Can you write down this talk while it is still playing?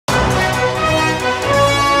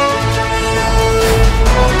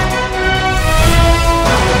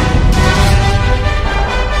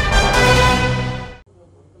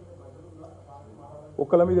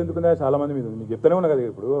ఒక్కల మీద ఎందుకుందా చాలా మంది మీద ఉంది. మీకు చెప్తానే ఉన్నా కదా,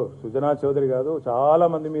 ఇప్పుడు సుజనా చౌదరి కాదు చాలా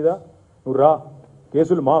మంది మీద నువ్వు రా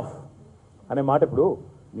కేసులు మాఫ్ అనే మాట ఇప్పుడు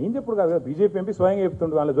నేను చెప్పుడు కాదు కదా, బీజేపీ ఎంపీ స్వయంగా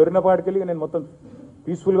చెప్తుండు. వాళ్ళ దొరిన పాటికెళ్ళి నేను మొత్తం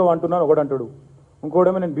పీస్ఫుల్గా అంటున్నాను ఒకటి అంటాడు,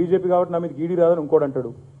 ఇంకోటేమో నేను బీజేపీ కాబట్టి నా మీద గీడీ రాదని ఇంకోటి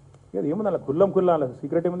అంటాడు. ఇక ఏముంది అలా కుల్లం అలా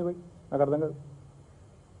సీక్రెట్ ఏముంది పోయి నాకు అర్థం కాదు.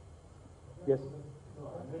 ఎస్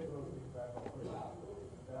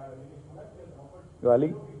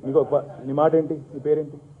అలీ నీకు నీ మాట ఏంటి, నీ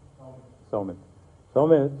పేరేంటి?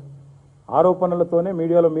 సౌమిత్ ఆరోపణలతోనే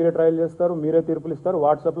మీడియాలో మీరే ట్రయల్ చేస్తారు, మీరే తీర్పులు ఇస్తారు,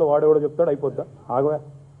 వాట్సాప్లో వాడేవాడో చెప్తాడు, అయిపోద్దా? ఆగవా,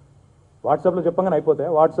 వాట్సాప్లో చెప్పగానే అయిపోతాయి?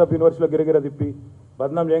 వాట్సాప్ యూనివర్సిటీలో గిరగిర తిప్పి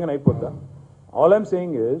బద్నాం చేయగానే అయిపోద్దా? All I'm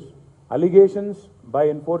saying is allegations by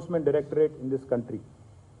enforcement directorate in this country,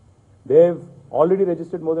 they have already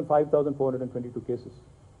registered more than 5,422 cases,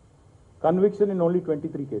 conviction in only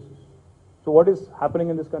 23 cases. So what is happening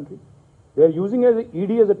in this country? They are using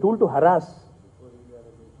ED as a tool to harass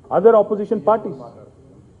other opposition parties.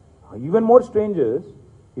 Even more strange is,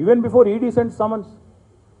 even before ED sends summons,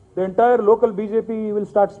 the entire local BJP will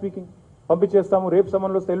start speaking. పంపించేస్తాము, రేపు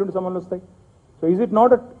సమ్మన్లు వస్తాయి, ఎల్లుండి సమ్మన్లు వస్తాయి. So is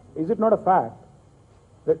it not a fact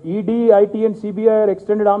that ED, IT and CBI are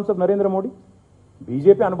extended arms of Narendra Modi?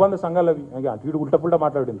 BJP అనుబంధ సంఘాలు అవి, అటు ఉల్టపుల్టా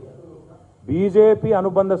మాట్లాడింది. BJP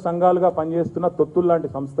అనుబంధ సంఘాలుగా పనిచేస్తున్న తొత్తులు లాంటి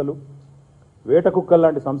సంస్థలు, వేట కుక్కలు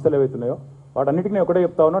లాంటి సంస్థలు ఏవైతున్నాయో వాటన్నిటికీ నేను ఒకటే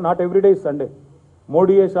చెప్తా ఉన్నా, నాట్ ఎవ్రీడే ఇస్ సండే.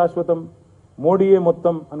 మోడీయే శాశ్వతం, మోడీయే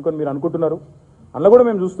మొత్తం అనుకొని మీరు అనుకుంటున్నారు. అందులో కూడా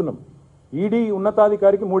మేము చూస్తున్నాం, ఈడీ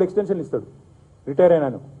ఉన్నతాధికారికి 3 ఎక్స్టెన్షన్లు ఇస్తాడు రిటైర్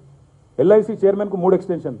అయినాను. ఎల్ఐసి చైర్మన్కు 3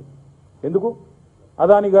 ఎక్స్టెన్షన్లు. ఎందుకు?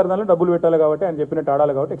 అదాని గారి దానిలో డబ్బులు పెట్టాలి కాబట్టి, ఆయన చెప్పినట్టు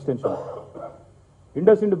ఆడాలి కాబట్టి ఎక్స్టెన్షన్.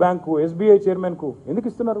 ఇండస్ ఇండ్ బ్యాంకు, ఎస్బీఐ చైర్మన్కు ఎందుకు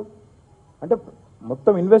ఇస్తున్నారు అంటే,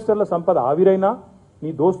 మొత్తం ఇన్వెస్టర్ల సంపద ఆవిరైనా నీ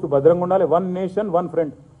దోస్తు భద్రంగా ఉండాలి. 1 నేషన్ 1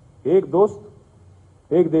 ఫ్రెండ్, ఏక్ దోస్త్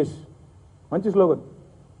ఏక్ దేశ్, మంచి స్లోగన్.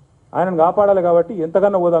 ఆయనను కాపాడాలి కాబట్టి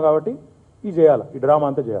ఎంతకన్నా పోదాం కాబట్టి ఇది చేయాలి, ఈ డ్రామా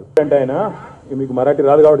అంతా చేయాలి. అంటే ఆయన మీకు మరాఠీ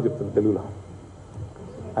రాదు కాబట్టి చెప్తున్నాను తెలుగులో.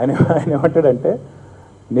 ఆయన ఏమంటాడంటే,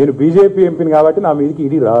 నేను బీజేపీ ఎంపీని కాబట్టి నా మీదకి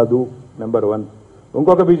ఇది రాదు, నెంబర్ 1.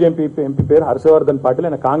 ఇంకొక బీజేపీ ఎంపీ పేరు హర్షవర్ధన్ పాటిల్,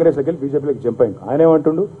 ఆయన కాంగ్రెస్లోకి వెళ్ళి బీజేపీలోకి జంప్ అయింది. ఆయన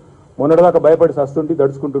ఏమంటుండు, మొన్నటిదాకా భయపడి సస్తుంటే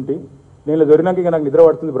దడుచుకుంటుంటే నేను జరిగినాక ఇక నాకు నిద్ర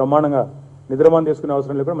పడుతుంది, బ్రహ్మాండంగా నిద్రమాన్ చేసుకునే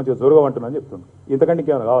అవసరం లేకుండా మంచిగా జోరుగా అంటున్నాను చెప్తుండు. ఇంతకంటే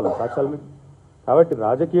ఇంకేమైనా కావాలా సాక్ష్యాలు మీకు? కాబట్టి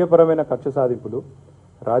రాజకీయపరమైన కక్ష సాధింపులు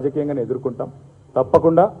రాజకీయంగానే ఎదుర్కొంటాం.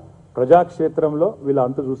 తప్పకుండా ప్రజాక్షేత్రంలో వీళ్ళ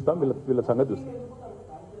అంతు చూస్తాం, వీళ్ళ సంగతి చూస్తాం.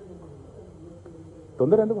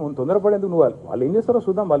 తొందరపడేందుకు నువ్వు వాళ్ళు ఏం చేస్తారో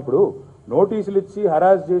చూద్దాం. వాళ్ళు ఇప్పుడు నోటీసులు ఇచ్చి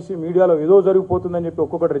హరాస్ చేసి మీడియాలో ఏదో జరిగిపోతుందని చెప్పి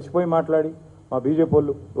ఒక్కొక్కటి రెచ్చిపోయి మాట్లాడి మా బీజేపీ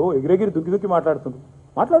వాళ్ళు ఎగిరెగిరి దుక్కి మాట్లాడుతుండ్రు.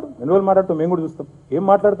 మాట్లాడు, ఎన్ని రోజులు మాట్లాడుతాం, మేము కూడా చూస్తాం. ఏం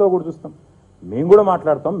మాట్లాడుతావో కూడా చూస్తాం, మేము కూడా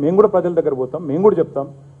మాట్లాడతాం, మేము కూడా ప్రజల దగ్గర పోతాం, మేము కూడా చెప్తాం.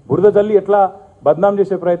 బురద జల్లి ఎట్లా బద్నాం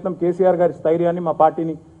చేసే ప్రయత్నం, కేసీఆర్ గారి స్థైర్యాన్ని మా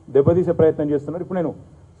పార్టీని దెబ్బతీసే ప్రయత్నం చేస్తున్నారు. ఇప్పుడు నేను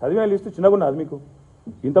చదివిన లిస్టు చిన్నగున్నా, అది మీకు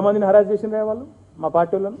ఇంతమందిని హరాస్ చేసిన వాళ్ళు మా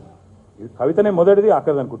పార్టీ వాళ్ళను. కవితనే మొదటిది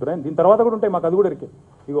అక్కది అనుకుంటున్నాను, దీని తర్వాత కూడా ఉంటాయి మాకు, అది కూడా ఎరికే.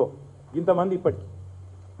 ఇగో ఇంతమంది ఇప్పటికి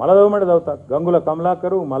మళ్ళా చదువుతా, గంగుల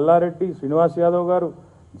కమలాకరు, మల్లారెడ్డి, శ్రీనివాస్ యాదవ్ గారు,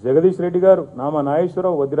 జగదీష్ రెడ్డి గారు, నామా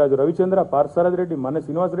నాగేశ్వరరావు, వద్దిరాజు రవిచంద్ర, పార్సారథి రెడ్డి, మన్న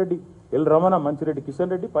శ్రీనివాసరెడ్డి, ఎల్ రమణ, మంచిరెడ్డి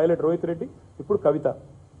కిషన్ రెడ్డి, పైలట్ రోహిత్ రెడ్డి, ఇప్పుడు కవిత.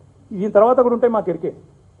 దీని తర్వాత కూడా ఉంటాయి మాకు ఎరికే,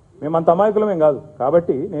 మేమంత అమాయకులమేం కాదు.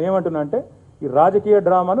 కాబట్టి నేనేమంటున్నా అంటే, ఈ రాజకీయ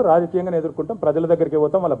డ్రామాను రాజకీయంగా ఎదుర్కొంటాం, ప్రజల దగ్గరికి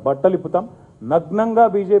పోతాం, వాళ్ళ బట్టలు ఇప్పుతాం, నగ్నంగా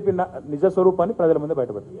బీజేపీ నిజ స్వరూపాన్ని ప్రజల ముందే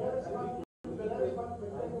బయటపెడతాం.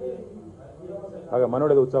 బాగా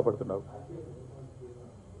మనోడేదో ఉత్సాహపడుతున్నావు.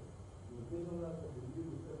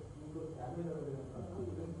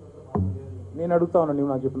 నేను అడుగుతా ఉన్నా, నువ్వు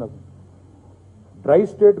నాకు చెప్పిన డ్రై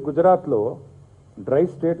స్టేట్ గుజరాత్లో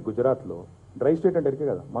డ్రై స్టేట్ అంటే ఎరికే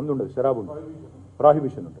కదా, మందు ఉండదు, షరాబు ఉండదు,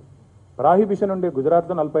 ప్రాహిబిషన్ ఉంటుంది. ప్రాహిబిషన్ ఉండే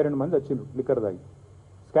గుజరాత్లో 42 మంది వచ్చిండ్రు లిక్కర్ తాగి.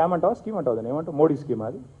 స్కామ్ అంటావా, స్కీమ్ అంటావా, దాన్ని ఏమంటావు? మోడీ స్కీమ్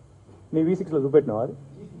అది. నీ V6లో చూపెట్టినావా అది?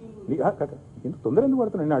 ఇంత తొందర ఎందుకు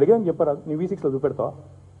పడుతున్నా? నేను అడిగాను చెప్పరాదు, నీ V6లో చూపెడతావా?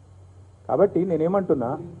 కాబట్టి నేనేమంటున్నా,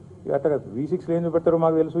 అట్టగా V6లో ఏం చూపెడతారో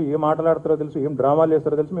మాకు తెలుసు, ఏం మాట్లాడతారో తెలుసు, ఏం డ్రామాలు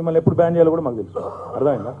చేస్తారో తెలుసు, మిమ్మల్ని ఎప్పుడు బ్యాన్ చేయాలో కూడా మాకు తెలుసు,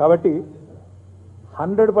 అర్థమైందా? కాబట్టి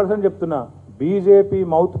 100% చెప్తున్నా, బీజేపీ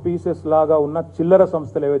మౌత్ పీసెస్ లాగా ఉన్న చిల్లర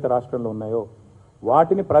సంస్థలు ఏవైతే రాష్ట్రంలో ఉన్నాయో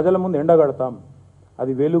వాటిని ప్రజల ముందు ఎండగడతాం.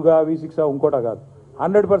 అది వెలుగా, V6 ఇంకోటా కాదు,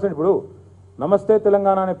 100%. ఇప్పుడు నమస్తే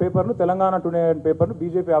తెలంగాణ అనే పేపర్ను, తెలంగాణ టుడే అనే పేపర్ను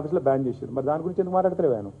బీజేపీ ఆఫీస్లో బ్యాన్ చేశారు. మరి దాని గురించి ఎందుకు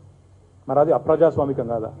మాట్లాడతారు ఆయన? మరి అది అప్రజాస్వామికం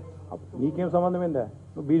కాదా? నీకేం సంబంధం ఏందా?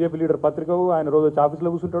 నువ్వు బీజేపీ లీడర్ పత్రికవు, ఆయన రోజు వచ్చి ఆఫీస్లో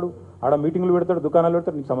కూర్చుంటాడు, ఆడ మీటింగ్లు పెడతాడు, దుకాణాలు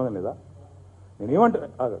పెడతాడు, నీకు సంబంధం లేదా?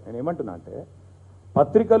 నేనేమంటున్నా అంటే,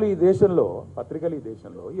 పత్రికలు ఈ దేశంలో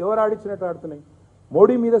ఎవరు ఆడించినట్టు ఆడుతున్నాయి?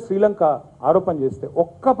 మోడీ మీద శ్రీలంక ఆరోపణ చేస్తే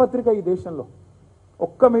ఒక్క పత్రిక ఈ దేశంలో,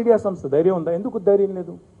 ఒక్క మీడియా సంస్థ ధైర్యం ఉందా? ఎందుకు ధైర్యం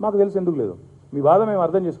లేదు? మాకు తెలుసు ఎందుకు లేదు. మీ బాధ మేము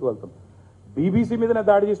అర్థం చేసుకోగలుగుతాం. బీబీసీ మీదనే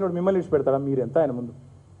దాడి చేసినప్పుడు మిమ్మల్ని విడిచి పెడతాడా? మీరు ఎంత ఆయన ముందు?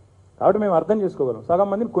 కాబట్టి మేము అర్థం చేసుకోగలం. సగం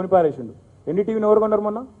మందిని కొనిపారేసిండు. ఎన్డీటీవీని ఎవరు కొన్నారు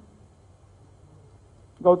మొన్న?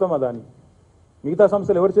 గౌతమ్ అదాని. మిగతా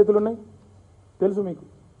సంస్థలు ఎవరి చేతులు ఉన్నాయి తెలుసు మీకు.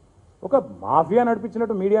 ఒక మాఫియా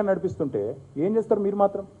నడిపించినట్టు మీడియా నడిపిస్తుంటే ఏం చేస్తారు మీరు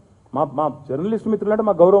మాత్రం? మా జర్నలిస్ట్ మిత్రులంటే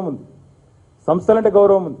మాకు గౌరవం ఉంది, సంస్థలంటే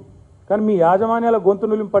గౌరవం ఉంది. కానీ మీ యాజమాన్యాల గొంతు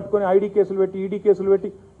నులిమి పట్టుకొని ఐడి కేసులు పెట్టి, ఈడీ కేసులు పెట్టి,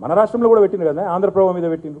 మన రాష్ట్రంలో కూడా పెట్టిండ్రు కదా, ఆంధ్రప్రభ మీద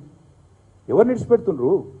పెట్టిండ్రు. ఎవరు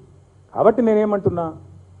నిడిచిపెడుతుండ్రు? కాబట్టి నేనేమంటున్నా,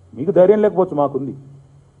 మీకు ధైర్యం లేకపోవచ్చు, మాకుంది.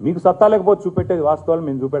 మీకు సత్తా లేకపోవచ్చు చూపెట్టేది, వాస్తవాలు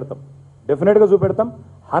మేము చూపెడతాం, డెఫినెట్గా చూపెడతాం.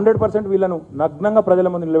 100% వీళ్ళను నగ్నంగా ప్రజల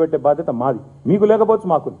ముందు నిలబెట్టే బాధ్యత మాది. మీకు లేకపోవచ్చు,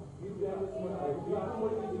 మాకుంది.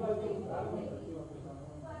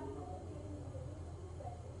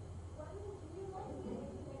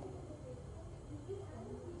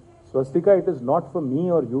 Swastika, it is not for me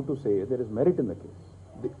or you to say there is merit in the case.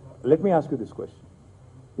 Let me ask you this question.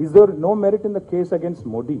 Is there no merit in the case against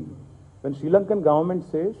Modi when Sri Lankan government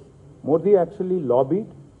says Modi actually lobbied,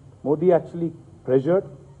 Modi actually pressured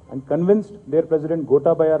and convinced their president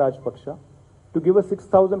Gotabaya Rajpaksha to give a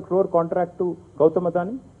 6,000 crore contract to Gautam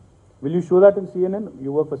Adani? Will you show that in CNN?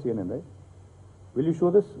 You work for CNN, right? Will you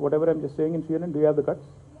show this, whatever I'm just saying in CNN? Do you have the guts?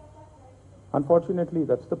 Unfortunately,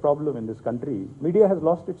 that's the problem in this country. Media has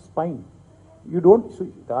lost its spine. You don't,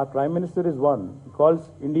 our Prime Minister is one. He calls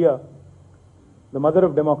India the mother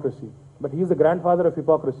of democracy, but he is the grandfather of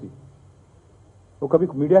hypocrisy. वो कभी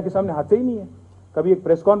media के सामने आते ही नहीं है, कभी एक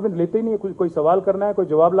press conference लेते ही नहीं है. कोई सवाल करना है, कोई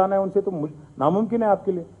जवाब लाना है उनसे तो नामुमकिन है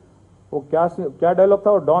आपके लिए. वो क्या डायलॉग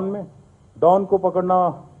था वो डॉन में? डॉन को पकड़ना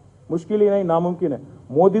मुश्किल ही नहीं, नामुमकिन है.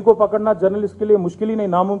 मोदी को पकड़ना जर्नलिस्ट के लिए मुश्किल ही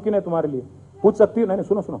नहीं, नामुमकिन है तुम्हारे लिए. पूछ सकती हो? नहीं,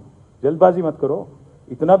 सुनो, जल्दबाजी मत करो.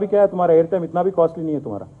 इतना भी क्या है तुम्हारा एयर टाइम, इतना भी कॉस्टली नहीं है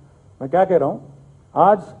तुम्हारा. मैं क्या कह रहा हूं,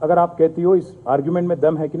 आज अगर आप कहती हो इस आर्ग्यूमेंट में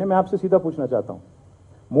दम है कि नहीं, मैं आपसे सीधा पूछना चाहता हूं,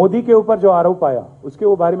 मोदी के ऊपर जो आरोप आया उसके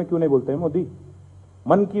वो बारे में क्यों नहीं बोलते हैं? मोदी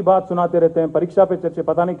मन की बात सुनाते रहते हैं, परीक्षा पे चर्चे,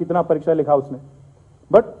 पता नहीं कितना परीक्षा लिखा उसने,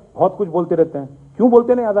 बट बहुत कुछ बोलते रहते हैं. क्यों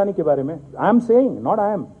बोलते नहीं अदानी के बारे में? I am saying,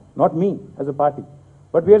 not me as a party,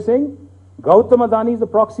 but we are saying Gautam Adani is the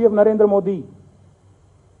proxy of Narendra Modi.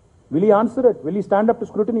 Will he answer it? Will he stand up to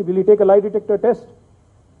scrutiny? Will he take a lie detector test?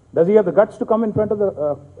 Does he have the guts to come in front of the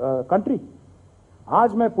country?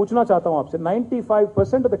 आज मैं पूछना चाहता हूं आपसे,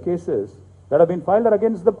 95% of the cases that have been filed are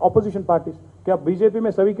against the opposition parties. क्या BJP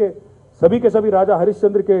में सभी के सभी राजा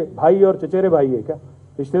हरिश्चंद्र के भाई और चचेरे भाई है क्या?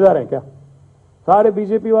 रिश्तेदार हैं क्या? सारे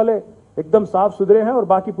बीजेपी वाले एकदम साफ सुथरे हैं और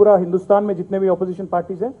बाकी पूरा हिंदुस्तान में जितने भी ऑपोजिशन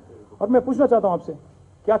पार्टीज हैं. और मैं पूछना चाहता हूं आपसे,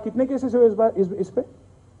 क्या कितने केसेस हुए इस बार इस पे?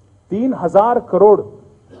 3,000 करोड़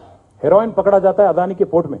हेरोइन पकड़ा जाता है अदानी के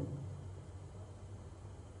पोर्ट में.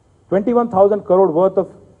 21,000 crore worth of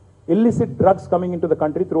illicit drugs coming into the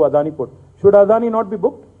country through Adani port. Should Adani not be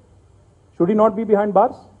booked? Should he not be behind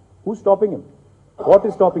bars? Who's stopping him? What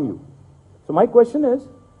is stopping you? So my question is,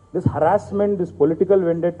 this harassment, this political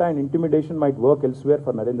vendetta and intimidation might work elsewhere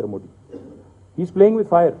for Narendra Modi. He's playing with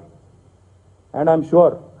fire, and I'm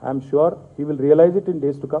sure he will realize it in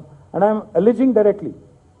days to come. And I'm alleging directly,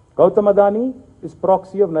 Gautam Adani is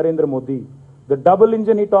proxy of Narendra Modi. The double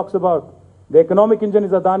engine he talks about, the economic engine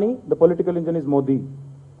is Adani, the political engine is Modi.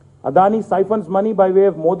 Adani siphons money by way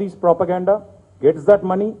of Modi's propaganda, gets that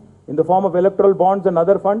money in the form of electoral bonds and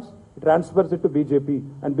other funds, transfers it to BJP,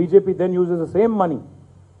 and BJP then uses the same money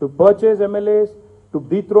to purchase MLAs, to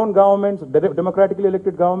dethrone governments, democratically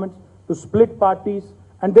elected governments, to split parties,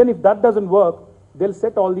 and then if that doesn't work, they'll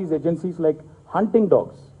set all these agencies like hunting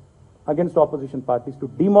dogs against opposition parties to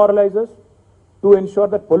demoralize us, to ensure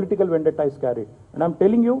that political vendetta is carried. And I'm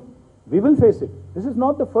telling you, we will face it. This is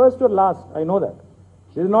not the first or last, I know that.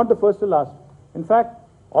 This is not the first or last. In fact,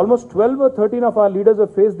 almost 12 or 13 of our leaders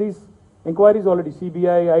have faced these inquiries already,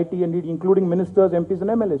 CBI, IT, and ED, including ministers, MPs and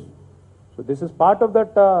MLAs. So this is part of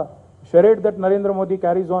that charade that Narendra Modi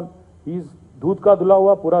carries on. He's दूध का धुला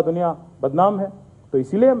हुआ, पूरा दुनिया बदनाम है. तो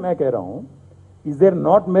इसीलिए मैं कह रहा हूं, is there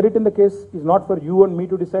not merit in the case? Is not for you and me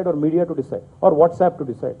to decide, or media to decide, or WhatsApp to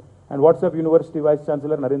decide, and WhatsApp University Vice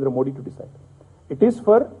Chancellor Narendra Modi to decide. It is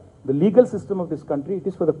for the legal system of this country, it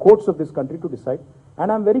is for the courts of this country to decide,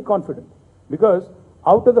 and I'm very confident, because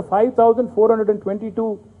out of the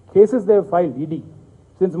 5,422 cases they have filed, ED,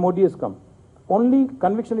 since Modi has come,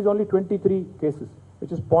 conviction is only 23 cases,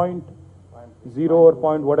 which is 0.0 or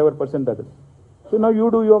point whatever percent that is. So now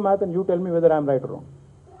you do your math and you tell me whether I'm right or wrong.